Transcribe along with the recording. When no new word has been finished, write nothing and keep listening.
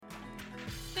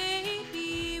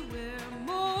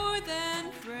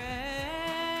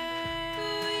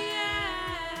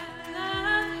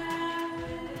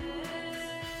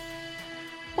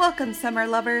Welcome, summer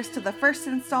lovers, to the first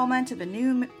installment of a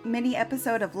new mini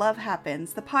episode of Love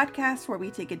Happens, the podcast where we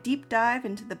take a deep dive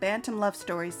into the Bantam Love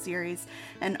Stories series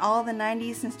and all the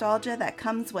 90s nostalgia that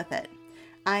comes with it.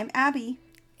 I'm Abby.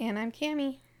 And I'm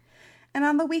Cammie. And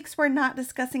on the weeks we're not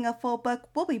discussing a full book,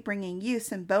 we'll be bringing you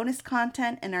some bonus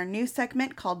content in our new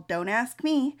segment called Don't Ask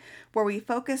Me, where we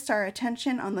focused our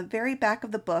attention on the very back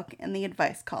of the book in the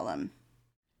advice column.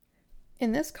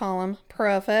 In this column,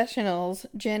 professionals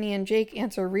Jenny and Jake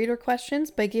answer reader questions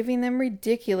by giving them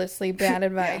ridiculously bad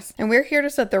advice. And we're here to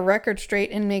set the record straight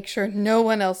and make sure no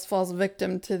one else falls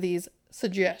victim to these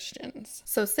suggestions.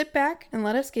 So sit back and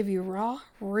let us give you raw,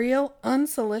 real,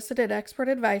 unsolicited expert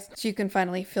advice so you can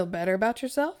finally feel better about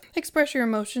yourself, express your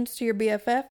emotions to your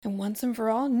BFF, and once and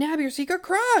for all, nab your secret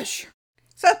crush!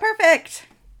 So perfect!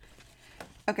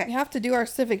 Okay. We have to do our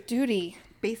civic duty.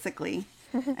 Basically.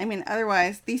 I mean,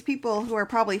 otherwise, these people who are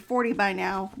probably 40 by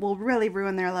now will really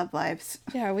ruin their love lives.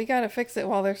 Yeah, we gotta fix it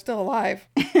while they're still alive.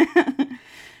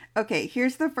 Okay,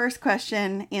 here's the first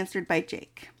question answered by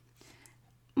Jake.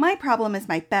 My problem is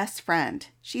my best friend.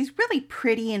 She's really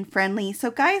pretty and friendly,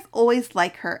 so guys always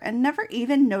like her and never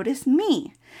even notice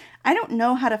me. I don't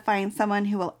know how to find someone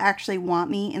who will actually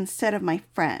want me instead of my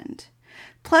friend.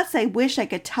 Plus, I wish I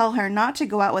could tell her not to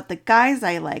go out with the guys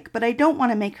I like, but I don't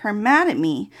want to make her mad at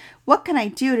me. What can I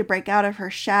do to break out of her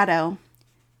shadow?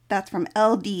 That's from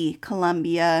LD,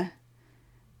 Columbia,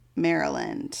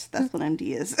 Maryland. That's what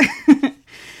MD is.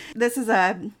 This is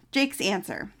Jake's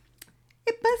answer.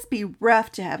 It must be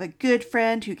rough to have a good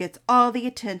friend who gets all the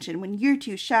attention when you're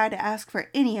too shy to ask for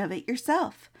any of it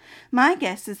yourself. My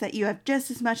guess is that you have just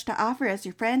as much to offer as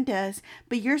your friend does,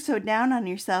 but you're so down on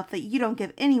yourself that you don't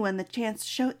give anyone the chance to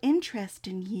show interest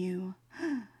in you.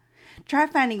 Try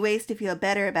finding ways to feel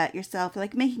better about yourself,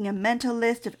 like making a mental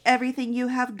list of everything you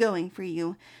have going for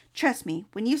you. Trust me,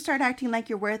 when you start acting like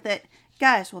you're worth it,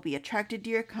 guys will be attracted to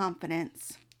your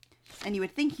confidence. And you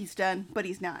would think he's done, but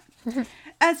he's not.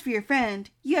 As for your friend,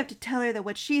 you have to tell her that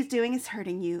what she's doing is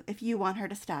hurting you if you want her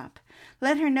to stop.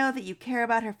 Let her know that you care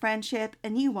about her friendship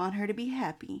and you want her to be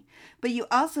happy. But you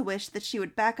also wish that she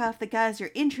would back off the guys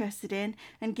you're interested in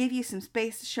and give you some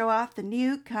space to show off the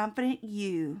new, confident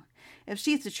you. If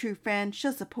she's a true friend,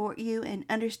 she'll support you and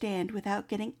understand without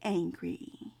getting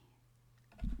angry.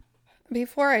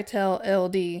 Before I tell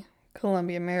LD,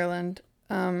 Columbia, Maryland,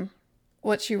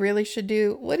 what she really should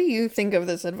do, what do you think of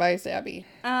this advice, Abby?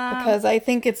 Because I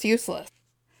think it's useless.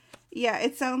 Yeah,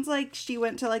 it sounds like she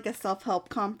went to like a self-help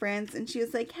conference and she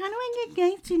was like, how do I get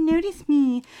guys to notice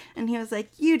me? And he was like,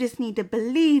 you just need to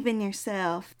believe in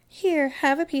yourself. Here,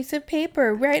 have a piece of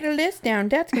paper. Write a list down.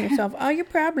 That's going to solve all your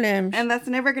problems. And that's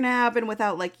never going to happen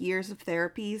without like years of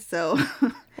therapy. So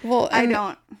well, I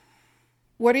don't.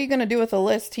 What are you going to do with a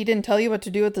list? He didn't tell you what to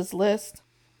do with this list.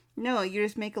 No, you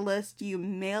just make a list. You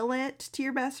mail it to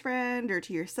your best friend or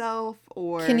to yourself,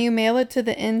 or... Can you mail it to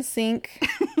the NSYNC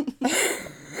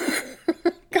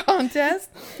contest?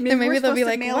 Maybe we're supposed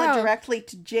to mail it directly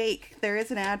to Jake. There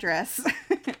is an address.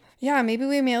 Yeah, maybe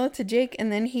we mail it to Jake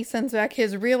and then he sends back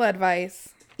his real advice.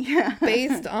 Yeah.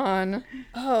 Based on,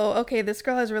 oh, okay, this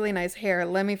girl has really nice hair.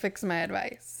 Let me fix my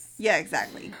advice. Yeah,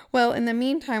 exactly. Well, in the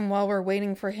meantime, while we're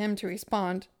waiting for him to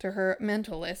respond to her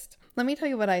mental list, let me tell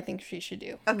you what I think she should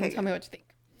do. Okay. Tell me what you think.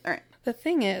 All right. The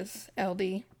thing is,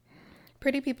 LD,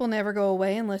 pretty people never go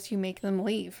away unless you make them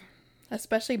leave.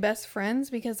 Especially best friends,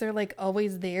 because they're like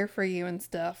always there for you and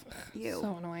stuff. Ew.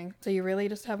 So annoying. So you really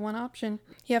just have one option.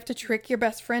 You have to trick your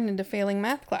best friend into failing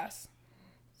math class.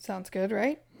 Sounds good,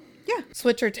 right? Yeah.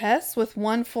 Switch her tests with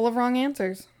one full of wrong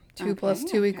answers. 2 plus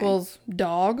 2 equals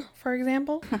dog, for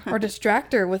example. Or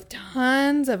distract her with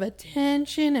tons of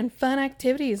attention and fun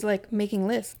activities like making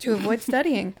lists to avoid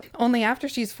studying. Only after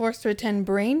she's forced to attend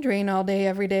brain drain all day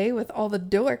every day with all the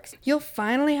dorks, you'll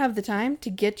finally have the time to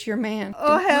get your man.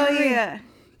 Oh, hell yeah.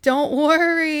 Don't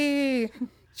worry.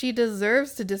 She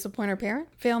deserves to disappoint her parent,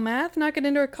 fail math, not get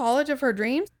into a college of her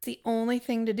dreams. It's the only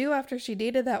thing to do after she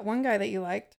dated that one guy that you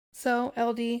liked. So,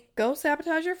 LD, go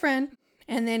sabotage your friend.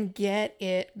 And then get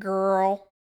it, girl.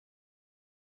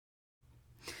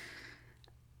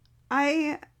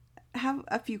 I have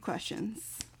a few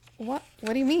questions. What?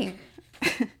 What do you mean?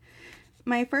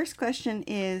 My first question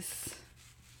is,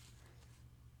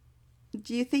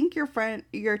 do you think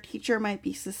your teacher might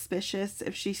be suspicious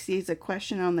if she sees a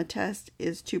question on the test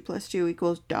is 2 plus 2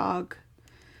 equals dog?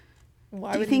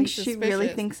 Why do you think she really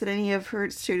thinks that any of her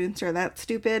students are that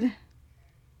stupid?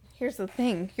 Here's the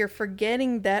thing. You're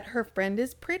forgetting that her friend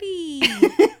is pretty.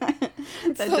 That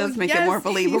does make it more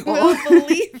believable. You will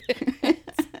believe it.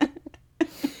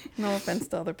 No offense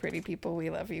to all the pretty people. We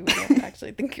love you. We don't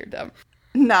actually think you're dumb.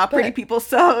 Nah, pretty people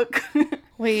suck.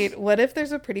 Wait, what if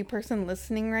there's a pretty person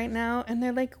listening right now and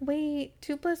they're like, wait,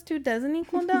 2 plus 2 doesn't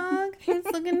equal dog? I'm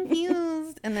so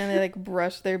confused. And then they like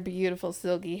brush their beautiful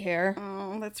silky hair.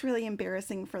 Oh, that's really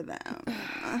embarrassing for them.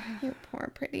 You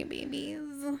poor pretty babies.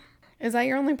 Is that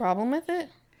your only problem with it?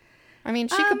 I mean,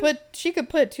 she could put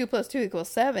 2 plus 2 equals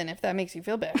 7 if that makes you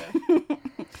feel better.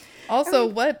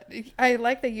 Also, I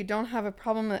like that you don't have a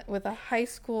problem with a high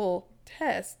school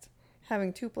test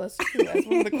having 2 plus 2 as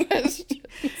one of the questions.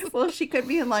 Well, she could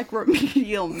be in like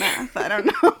remedial math. I don't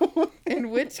know.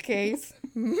 In which case,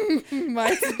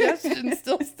 my suggestion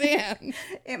still stands.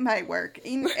 It might work.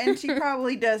 And she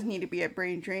probably does need to be at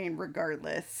Brain Drain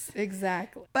regardless.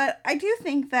 Exactly. But I do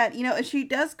think that, if she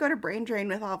does go to Brain Drain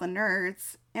with all the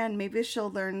nerds, and maybe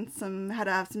she'll learn how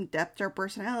to have some depth to her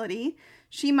personality,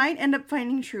 she might end up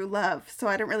finding true love. So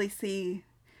I don't really see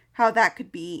how that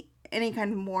could be any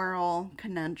kind of moral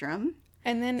conundrum.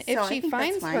 And then if she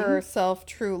finds herself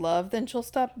true love, then she'll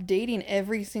stop dating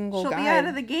every single guy. She'll be out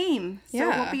of the game. So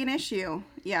it won't be an issue.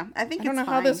 Yeah, I think it's fine. I don't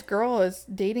know how this girl is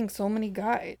dating so many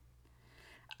guys.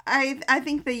 I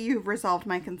think that you've resolved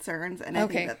my concerns, and I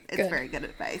think that it's very good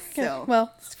advice. Good. So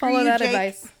well, follow that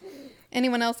advice.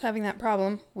 Anyone else having that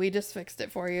problem, we just fixed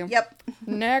it for you. Yep.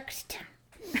 Next.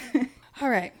 All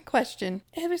right, question.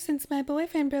 Ever since my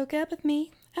boyfriend broke up with me,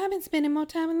 I've been spending more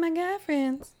time with my guy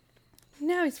friends.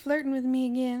 Now he's flirting with me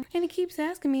again, and he keeps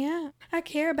asking me out. I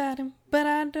care about him, but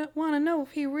I don't want to know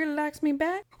if he really likes me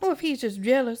back, or if he's just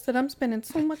jealous that I'm spending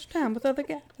so much time with other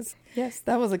guys. Yes,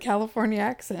 that was a California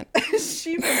accent.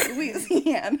 She's from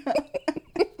Louisiana.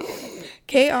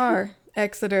 KR,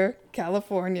 Exeter,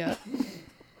 California.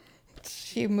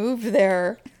 She moved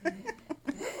there.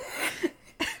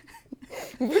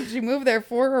 She moved there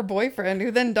for her boyfriend,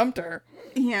 who then dumped her.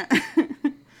 Yeah.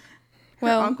 Her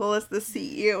uncle is the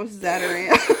CEO of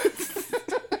Zatarain's.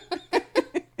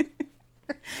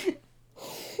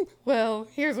 Well,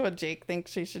 here's what Jake thinks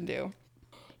she should do.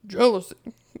 Jealousy.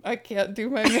 I can't do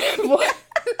my man voice.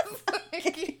 I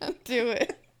can't do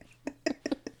it.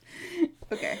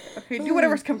 Okay, do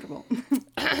whatever's comfortable.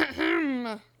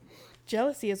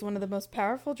 Jealousy is one of the most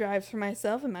powerful drives for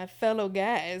myself and my fellow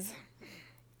guys.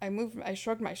 I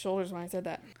shrugged my shoulders when I said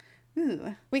that.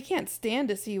 Ooh. We can't stand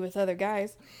to see you with other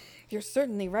guys. You're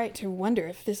certainly right to wonder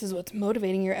if this is what's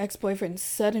motivating your ex-boyfriend's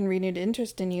sudden renewed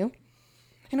interest in you.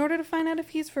 In order to find out if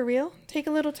he's for real, take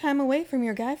a little time away from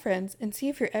your guy friends and see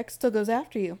if your ex still goes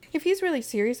after you. If he's really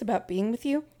serious about being with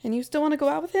you and you still want to go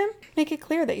out with him, make it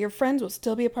clear that your friends will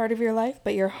still be a part of your life,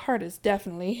 but your heart is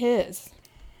definitely his.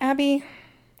 Abby,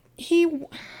 he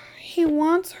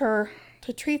wants her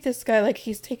to treat this guy like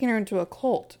he's taking her into a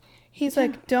cult. He's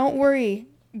like, don't worry.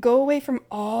 Go away from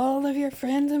all of your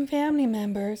friends and family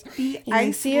members. Be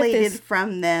isolated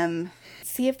from them.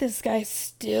 See if this guy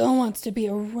still wants to be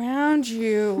around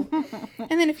you.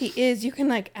 And then if he is, you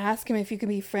can ask him if you can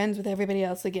be friends with everybody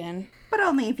else again. But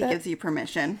only if he gives you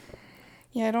permission.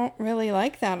 Yeah, I don't really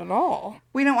like that at all.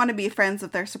 We don't want to be friends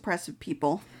with their suppressive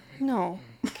people. No.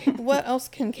 What else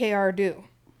can KR do?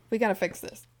 We gotta fix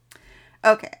this.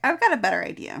 Okay, I've got a better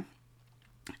idea.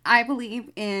 I believe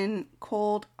in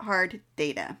cold, hard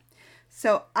data.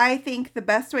 So I think the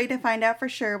best way to find out for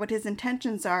sure what his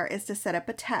intentions are is to set up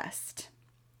a test.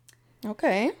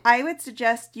 Okay. I would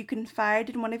suggest you confide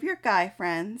in one of your guy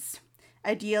friends,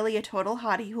 ideally a total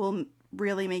hottie who will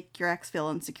really make your ex feel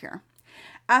insecure.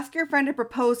 Ask your friend to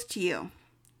propose to you,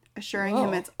 assuring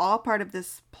him it's all part of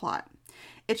this plot.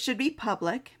 It should be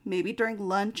public, maybe during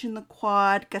lunch in the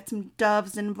quad, get some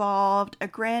doves involved, a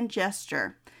grand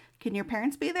gesture. Can your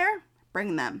parents be there?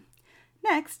 Bring them.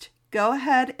 Next, go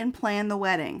ahead and plan the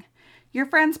wedding. Your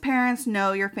friend's parents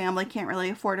know your family can't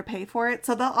really afford to pay for it,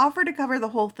 so they'll offer to cover the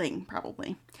whole thing,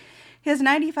 probably. His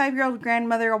 95-year-old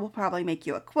grandmother will probably make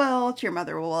you a quilt. Your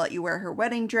mother will let you wear her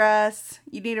wedding dress.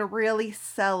 You need to really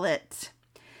sell it.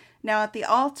 Now at the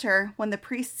altar, when the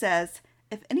priest says,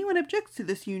 if anyone objects to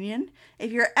this union,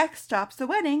 if your ex stops the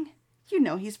wedding, you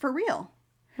know he's for real.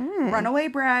 Runaway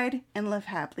bride and live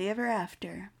happily ever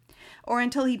after. Or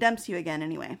until he dumps you again,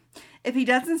 anyway. If he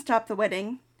doesn't stop the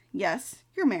wedding, yes,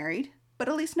 you're married, but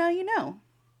at least now you know.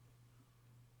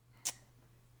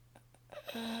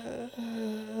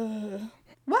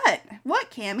 What?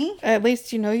 What, Cammie? At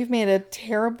least you know you've made a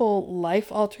terrible,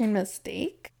 life-altering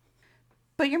mistake.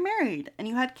 But you're married, and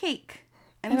you had cake.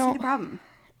 I don't see the problem.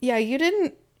 Yeah, you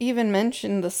didn't even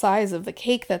mention the size of the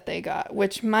cake that they got,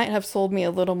 which might have sold me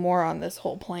a little more on this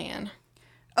whole plan.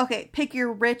 Okay, pick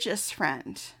your richest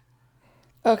friend.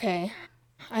 Okay,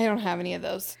 I don't have any of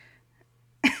those.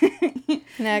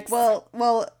 Next.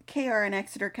 Well, KR in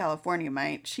Exeter, California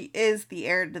might. She is the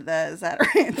heir to the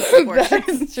Zatarain's fortune.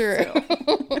 That's true.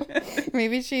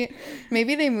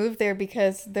 Maybe they moved there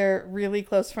because they're really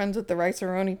close friends with the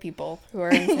Rice-A-Roni people who are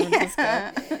in San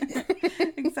Francisco.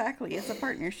 Exactly. It's a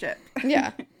partnership.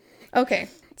 Yeah. Okay.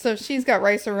 So she's got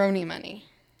Rice-A-Roni money.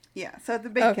 Yeah. So it's a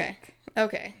big cake.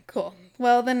 Okay. Cool.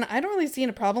 Well, then I don't really see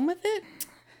a problem with it.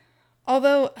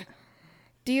 Although,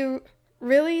 do you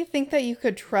really think that you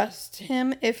could trust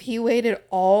him if he waited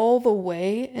all the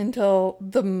way until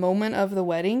the moment of the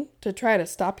wedding to try to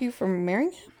stop you from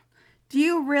marrying him? Do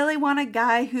you really want a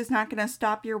guy who's not going to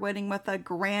stop your wedding with a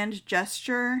grand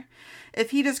gesture?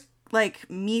 If he just,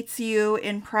 meets you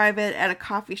in private at a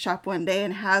coffee shop one day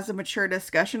and has a mature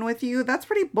discussion with you, that's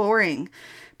pretty boring.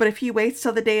 But if he waits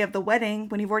till the day of the wedding,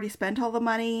 when you've already spent all the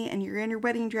money and you're in your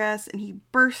wedding dress and he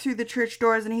bursts through the church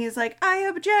doors and he's like, I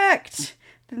object,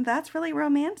 then that's really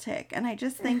romantic. And I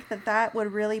just think that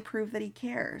would really prove that he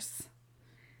cares.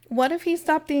 What if he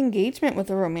stopped the engagement with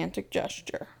a romantic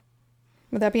gesture?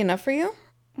 Would that be enough for you?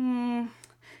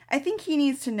 I think he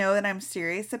needs to know that I'm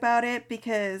serious about it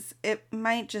because it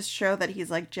might just show that he's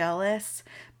jealous.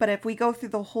 But if we go through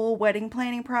the whole wedding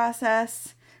planning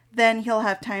process, then he'll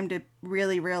have time to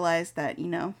really realize that,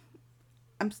 KR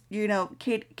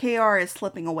is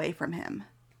slipping away from him.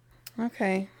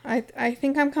 Okay. I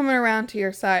think I'm coming around to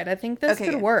your side. I think this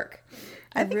could work.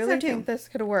 I really think this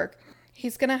could work.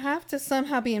 He's going to have to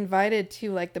somehow be invited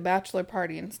to, the bachelor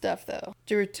party and stuff, though,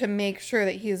 to make sure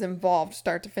that he's involved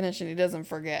start to finish and he doesn't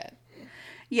forget.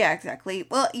 Yeah, exactly.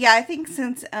 Well, yeah, I think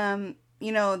since,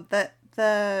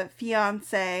 the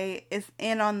fiance is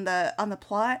in on the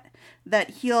plot, that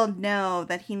he'll know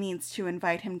that he needs to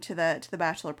invite him to the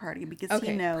bachelor party because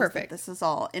he knows that this is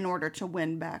all in order to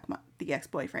win back the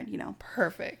ex-boyfriend,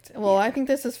 Perfect. Well, yeah. I think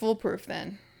this is foolproof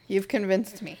then. You've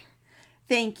convinced me.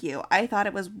 Thank you. I thought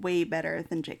it was way better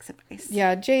than Jake's advice.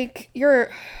 Yeah, Jake,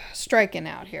 you're striking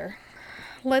out here.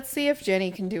 Let's see if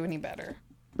Jenny can do any better.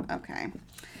 Okay.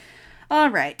 All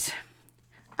right.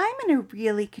 I'm in a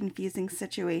really confusing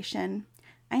situation.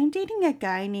 I'm dating a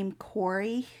guy named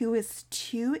Corey who is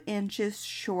 2 inches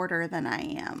shorter than I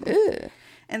am. Ugh.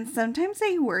 And sometimes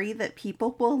I worry that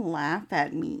people will laugh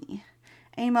at me.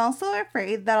 I'm also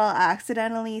afraid that I'll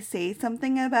accidentally say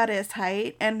something about his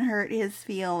height and hurt his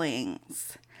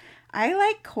feelings. I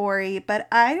like Corey, but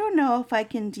I don't know if I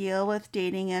can deal with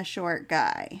dating a short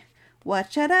guy.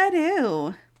 What should I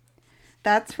do?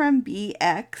 That's from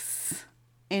BX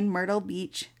in Myrtle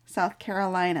Beach, South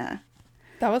Carolina.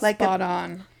 That was spot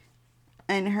on.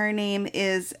 And her name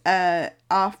is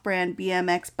off-brand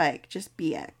BMX bike, just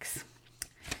BX.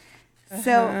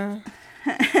 So...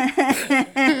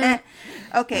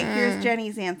 Okay, here's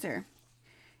Jenny's answer.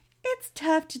 It's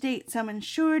tough to date someone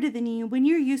shorter than you when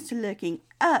you're used to looking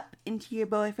up into your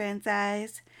boyfriend's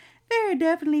eyes. There are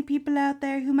definitely people out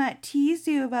there who might tease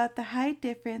you about the height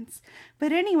difference,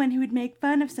 but anyone who would make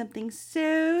fun of something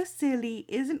so silly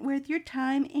isn't worth your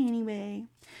time anyway.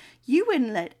 You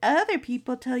wouldn't let other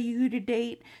people tell you who to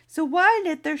date, so why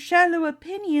let their shallow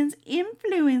opinions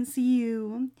influence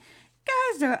you?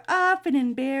 Guys are often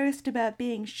embarrassed about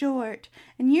being short,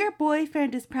 and your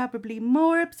boyfriend is probably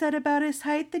more upset about his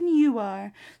height than you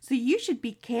are, so you should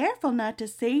be careful not to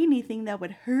say anything that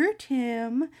would hurt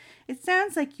him. It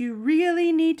sounds like you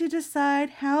really need to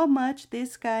decide how much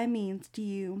this guy means to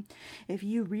you. If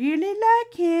you really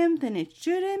like him, then it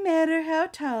shouldn't matter how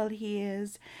tall he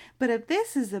is. But if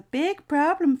this is a big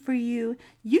problem for you,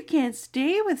 you can't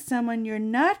stay with someone you're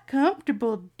not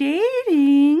comfortable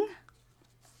dating.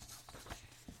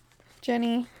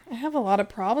 Jenny, I have a lot of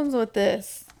problems with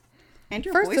this. And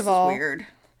your voice is weird.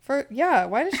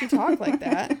 Why does she talk like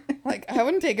that? I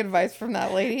wouldn't take advice from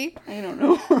that lady. I don't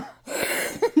know.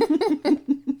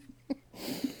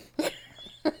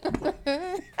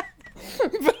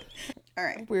 All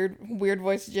right. Weird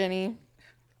voice, Jenny.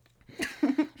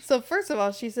 So first of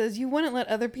all, she says, you wouldn't let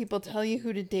other people tell you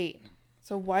who to date.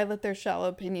 So why let their shallow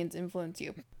opinions influence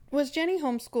you? Was Jenny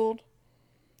homeschooled?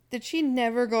 Did she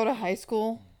never go to high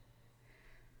school?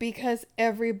 Because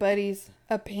everybody's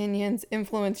opinions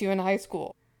influence you in high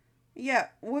school. Yeah,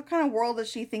 what kind of world does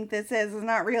she think this is? It's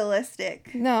not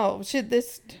realistic. No,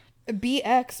 this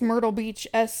BX Myrtle Beach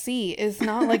SC is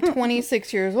not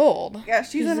 26 years old. Yeah,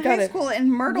 she's in high school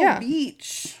in Myrtle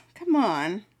Beach. Come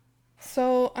on.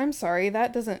 So, I'm sorry,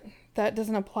 that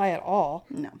doesn't apply at all.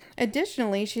 No.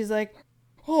 Additionally, she's like,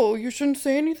 oh, you shouldn't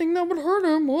say anything that would hurt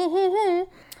him.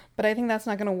 But I think that's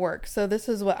not going to work. So this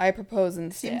is what I propose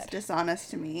instead. Seems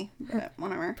dishonest to me, but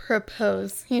whatever.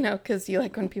 Propose, because you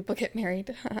like when people get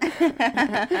married.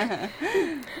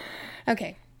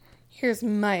 Okay, here's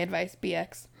my advice,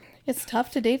 BX. It's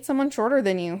tough to date someone shorter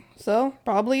than you, so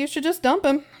probably you should just dump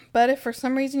him. But if for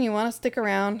some reason you want to stick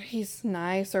around, he's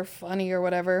nice or funny or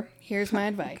whatever, here's my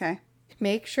advice. Okay.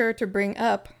 Make sure to bring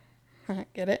up,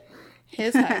 get it?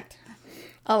 His height.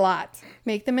 A lot.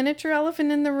 Make the miniature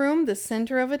elephant in the room the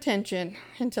center of attention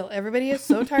until everybody is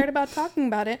so tired about talking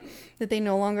about it that they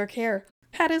no longer care.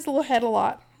 Pat his little head a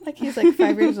lot, like he's like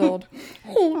 5 years old.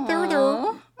 Oh,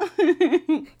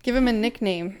 there. Give him a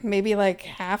nickname, maybe like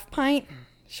Half Pint,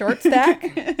 Short Stack,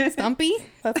 Stumpy.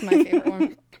 That's my favorite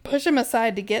one. Push him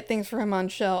aside to get things for him on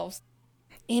shelves.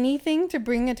 Anything to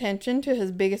bring attention to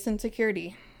his biggest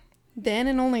insecurity. Then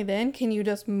and only then can you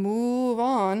just move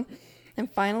on and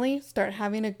finally start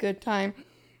having a good time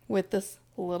with this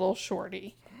little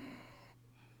shorty.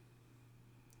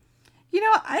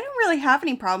 I don't really have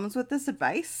any problems with this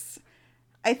advice.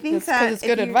 I think that it's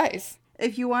good advice.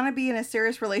 If you want to be in a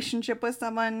serious relationship with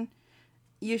someone,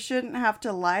 you shouldn't have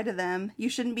to lie to them. You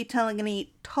shouldn't be telling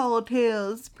any tall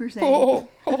tales, per se. Oh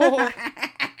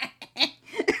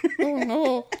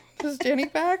no. Is Jenny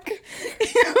back?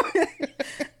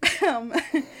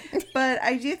 But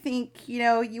I do think, you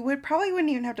wouldn't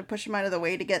even have to push him out of the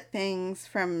way to get things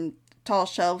from tall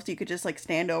shelves. You could just like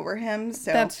stand over him.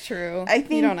 So that's true. I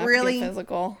think you don't have really to get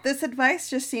physical. This advice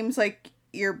just seems like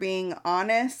you're being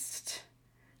honest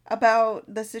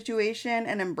about the situation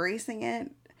and embracing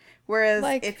it. Whereas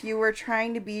if you were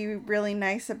trying to be really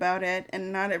nice about it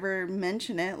and not ever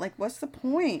mention it, like what's the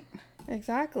point?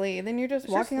 Exactly. Then you're just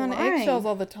walking on eggshells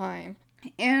all the time.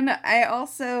 And I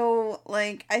also,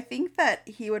 I think that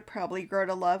he would probably grow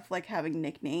to love, having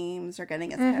nicknames or getting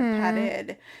his head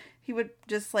patted. He would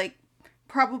just,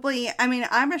 probably,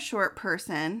 I'm a short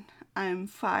person. I'm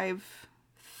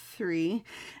 5'3".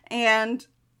 And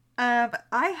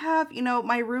I have,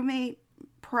 my roommate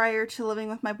prior to living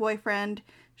with my boyfriend,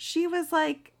 she was,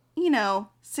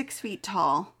 6 feet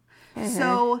tall.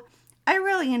 So I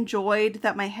really enjoyed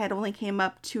that my head only came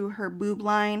up to her boob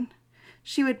line.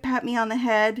 She would pat me on the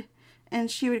head, and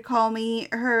she would call me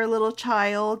her little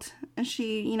child, and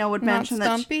she, would mention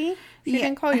Not Stumpy? that She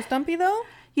didn't call you Stumpy, though?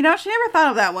 she never thought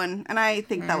of that one, and I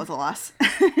think that was a loss.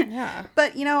 Yeah.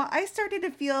 But, I started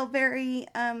to feel very,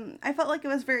 I felt like it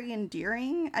was very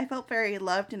endearing. I felt very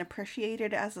loved and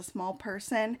appreciated as a small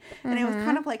person, and it was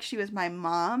kind of like she was my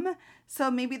mom. So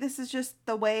maybe this is just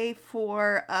the way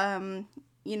for,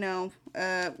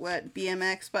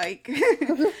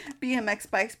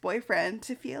 BMX Bike's boyfriend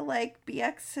to feel like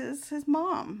BX is his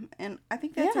mom. And I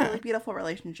think that's a really beautiful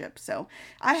relationship. So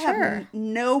I have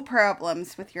no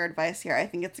problems with your advice here. I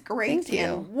think it's great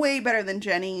and way better than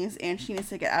Jenny's, and she needs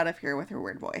to get out of here with her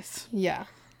weird voice. Yeah.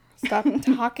 Stop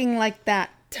talking like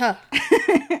that. Tuh.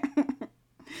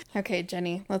 Okay,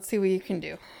 Jenny, let's see what you can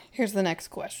do. Here's the next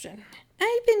question.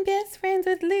 I've been best friends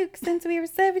with Luke since we were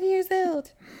 7 years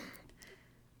old.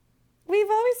 We've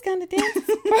always gone to dances.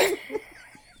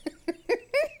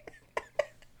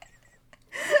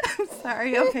 I'm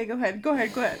sorry. Okay, go ahead.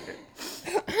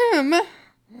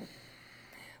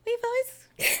 We've always...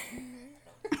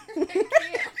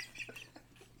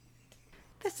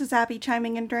 This is Abby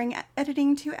chiming in during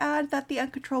editing to add that the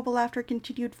uncontrollable laughter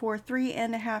continued for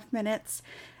 3.5 minutes,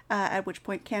 at which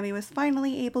point Cammie was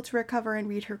finally able to recover and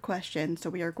read her question. So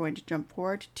we are going to jump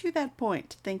forward to that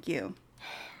point. Thank you.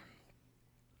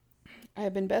 I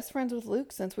have been best friends with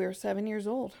Luke since we were 7 years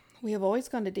old. We have always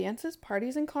gone to dances,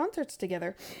 parties, and concerts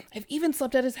together. I've even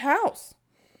slept at his house.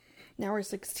 Now we're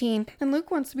 16, and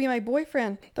Luke wants to be my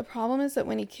boyfriend. The problem is that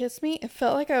when he kissed me, it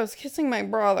felt like I was kissing my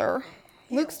brother.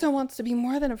 Luke still wants to be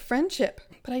more than a friendship,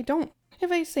 but I don't.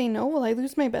 If I say no, will I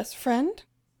lose my best friend?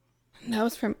 And that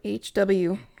was from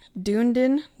HW,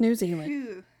 Dunedin, New Zealand.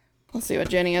 Phew. Let's see what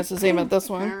Jenny has to say about this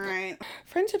one. All right.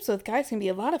 Friendships with guys can be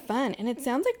a lot of fun, and it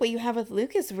sounds like what you have with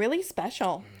Luke is really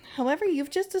special. However, you've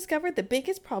just discovered the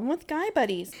biggest problem with guy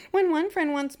buddies. When one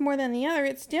friend wants more than the other,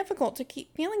 it's difficult to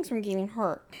keep feelings from getting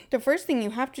hurt. The first thing you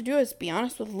have to do is be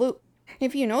honest with Luke.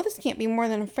 If you know this can't be more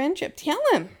than a friendship, tell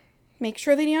him. Make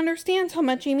sure that he understands how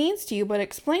much he means to you, but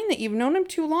explain that you've known him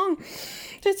too long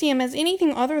to see him as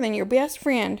anything other than your best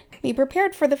friend. Be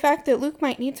prepared for the fact that Luke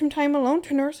might need some time alone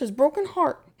to nurse his broken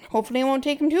heart. Hopefully it won't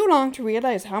take him too long to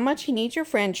realize how much he needs your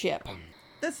friendship.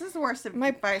 This is the worst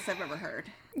advice I've ever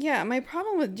heard. Yeah, my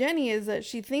problem with Jenny is that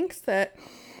she thinks that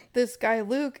this guy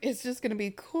Luke is just going to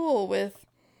be cool with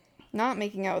not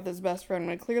making out with his best friend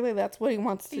when clearly that's what he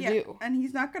wants to do. And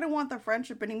he's not going to want the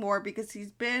friendship anymore because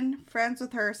he's been friends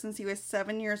with her since he was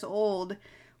 7 years old,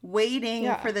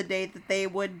 waiting for the day that they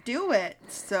would do it.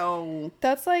 So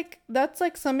that's like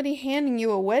somebody handing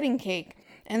you a wedding cake,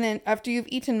 and then after you've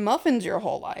eaten muffins your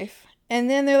whole life, And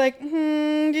then they're like,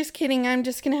 just kidding. I'm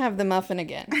just going to have the muffin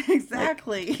again.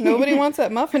 Exactly. Like, nobody wants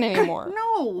that muffin anymore.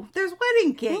 No, there's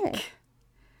wedding cake. No.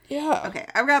 Yeah. Okay,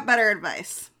 I've got better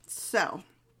advice. So,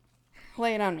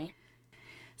 lay it on me.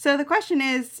 So the question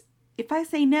is, if I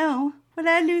say no, will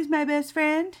I lose my best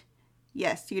friend?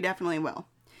 Yes, you definitely will.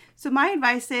 So my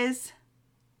advice is,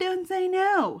 don't say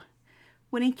no.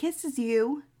 When he kisses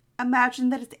you, imagine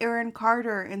that it's Aaron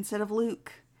Carter instead of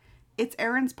Luke. It's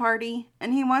Aaron's party,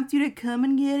 and he wants you to come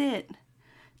and get it.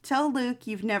 Tell Luke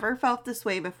you've never felt this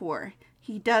way before.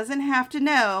 He doesn't have to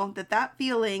know that that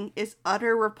feeling is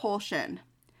utter repulsion.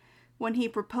 When he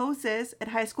proposes at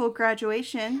high school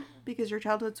graduation, because you're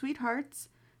childhood sweethearts,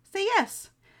 say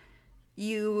yes.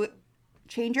 You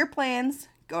change your plans,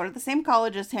 go to the same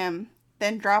college as him,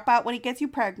 then drop out when he gets you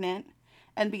pregnant,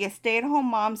 and be a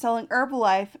stay-at-home mom selling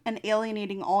Herbalife and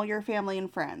alienating all your family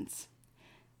and friends.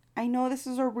 I know this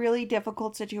is a really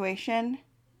difficult situation,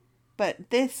 but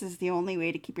this is the only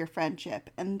way to keep your friendship,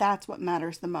 and that's what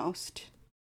matters the most.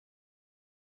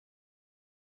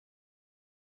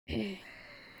 I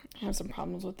have some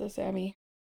problems with this, Abby.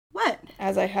 What?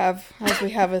 As we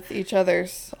have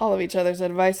with all of each other's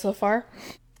advice so far.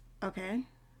 Okay.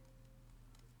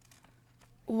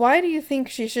 Why do you think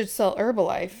she should sell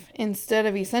Herbalife instead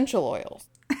of essential oils?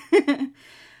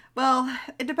 Well,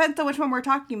 it depends on which one we're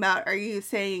talking about. Are you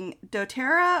saying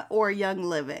doTERRA or Young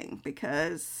Living?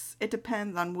 Because it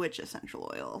depends on which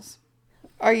essential oils.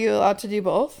 Are you allowed to do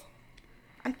both?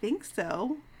 I think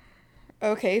so.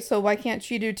 Okay, so why can't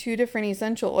she do 2 different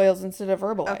essential oils instead of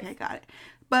Herbalife? Okay, got it.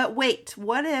 But wait,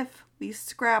 what if we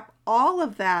scrap all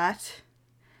of that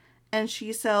and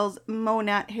she sells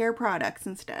Monat hair products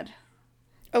instead?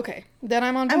 Okay, then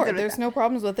I'm on board. There's no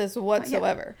problems with this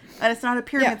whatsoever. Yeah. And it's not a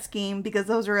pyramid scheme because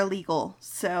those are illegal,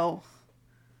 so...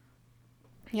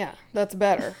 Yeah, that's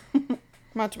better.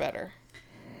 Much better.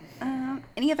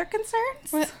 Any other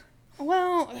concerns?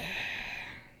 Well,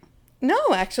 no,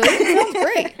 actually. It sounds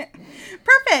great.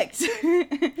 Perfect.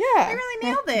 Yeah. I really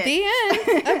nailed it. The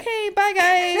end. Okay, bye,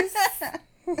 guys.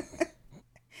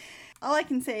 All I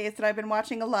can say is that I've been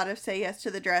watching a lot of Say Yes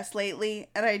to the Dress lately,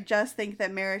 and I just think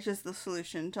that marriage is the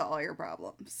solution to all your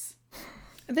problems.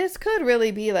 This could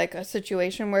really be like a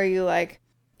situation where you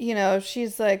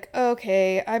she's like,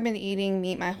 okay, I've been eating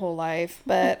meat my whole life,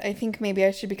 but I think maybe I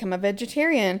should become a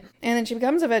vegetarian. And then she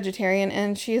becomes a vegetarian,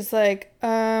 and she's like,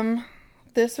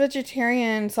 this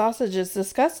vegetarian sausage is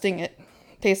disgusting. It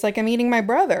tastes like I'm eating my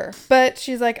brother. But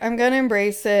she's like, I'm going to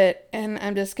embrace it, and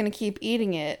I'm just going to keep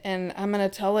eating it, and I'm going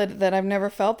to tell it that I've never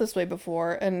felt this way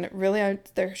before. And really,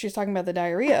 she's talking about the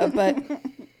diarrhea, but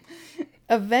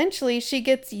eventually she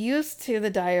gets used to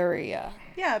the diarrhea.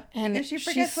 Yeah, and she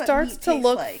starts to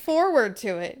look forward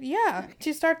to it. Yeah,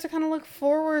 she starts to kind of look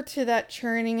forward to that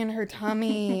churning in her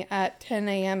tummy at 10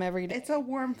 a.m. every day. It's a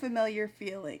warm, familiar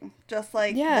feeling, just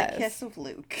like the kiss of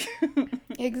Luke.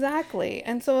 Exactly.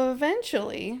 And so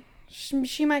eventually,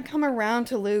 she might come around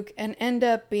to Luke and end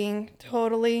up being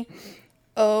totally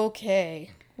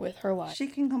okay with her life. She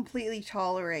can completely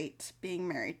tolerate being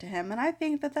married to him, and I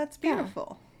think that that's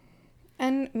beautiful. Yeah.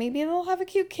 And maybe they'll have a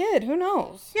cute kid. Who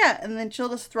knows? Yeah, and then she'll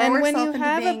just throw herself into being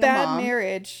a mom.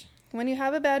 When you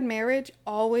have a bad marriage,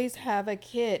 always have a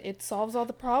kid. It solves all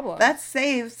the problems. That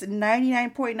saves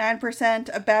 99.9%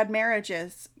 of bad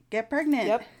marriages. Get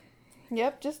pregnant.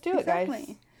 Yep, just do it,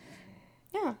 guys.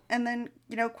 Yeah. And then,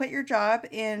 quit your job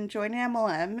and join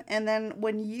MLM. And then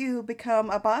when you become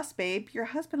a boss babe, your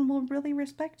husband will really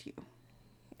respect you.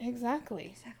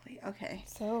 Exactly. Okay.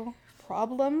 So...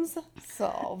 problems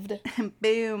solved.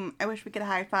 Boom. I wish we could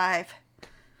high five.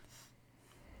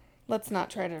 Let's not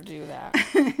try to do that.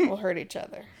 We'll hurt each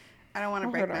other. I don't want to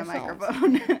break my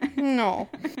microphone. No.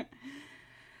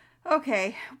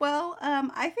 Okay. Well,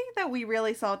 I think that we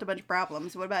really solved a bunch of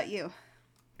problems. What about you?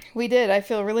 We did. I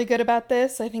feel really good about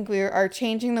this. I think we are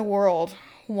changing the world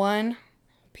one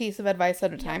piece of advice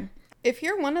at a time. If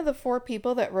you're one of the 4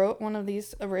 people that wrote one of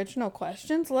these original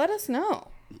questions, let us know.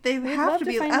 We'd have to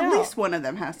be, at least one of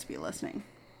them has to be listening.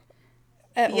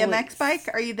 BMX bike,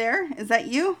 are you there? Is that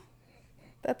you?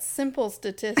 That's simple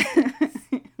statistics.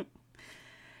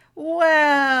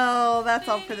 Well, that's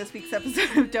all for this week's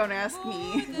episode of Don't Ask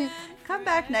Me. Come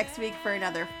back next week for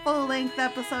another full-length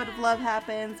episode of Love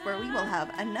Happens, where we will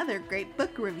have another great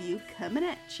book review coming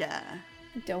at ya.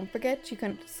 Don't forget, you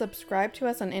can subscribe to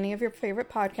us on any of your favorite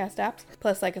podcast apps,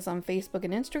 plus like us on Facebook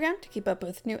and Instagram to keep up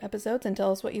with new episodes and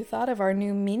tell us what you thought of our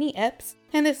new mini-eps.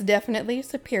 And it's definitely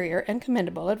superior and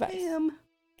commendable advice. Bam.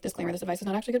 Disclaimer, this advice is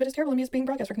not actually good, but is terrible and is being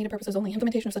broadcast for comedic purposes only.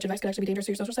 Implementation of such advice could actually be dangerous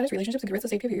to your social status, relationships, and could risk the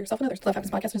safety of yourself and others. Love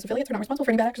Happens Podcast and its affiliates are not responsible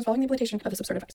for any bad actions following the implementation of this absurd advice.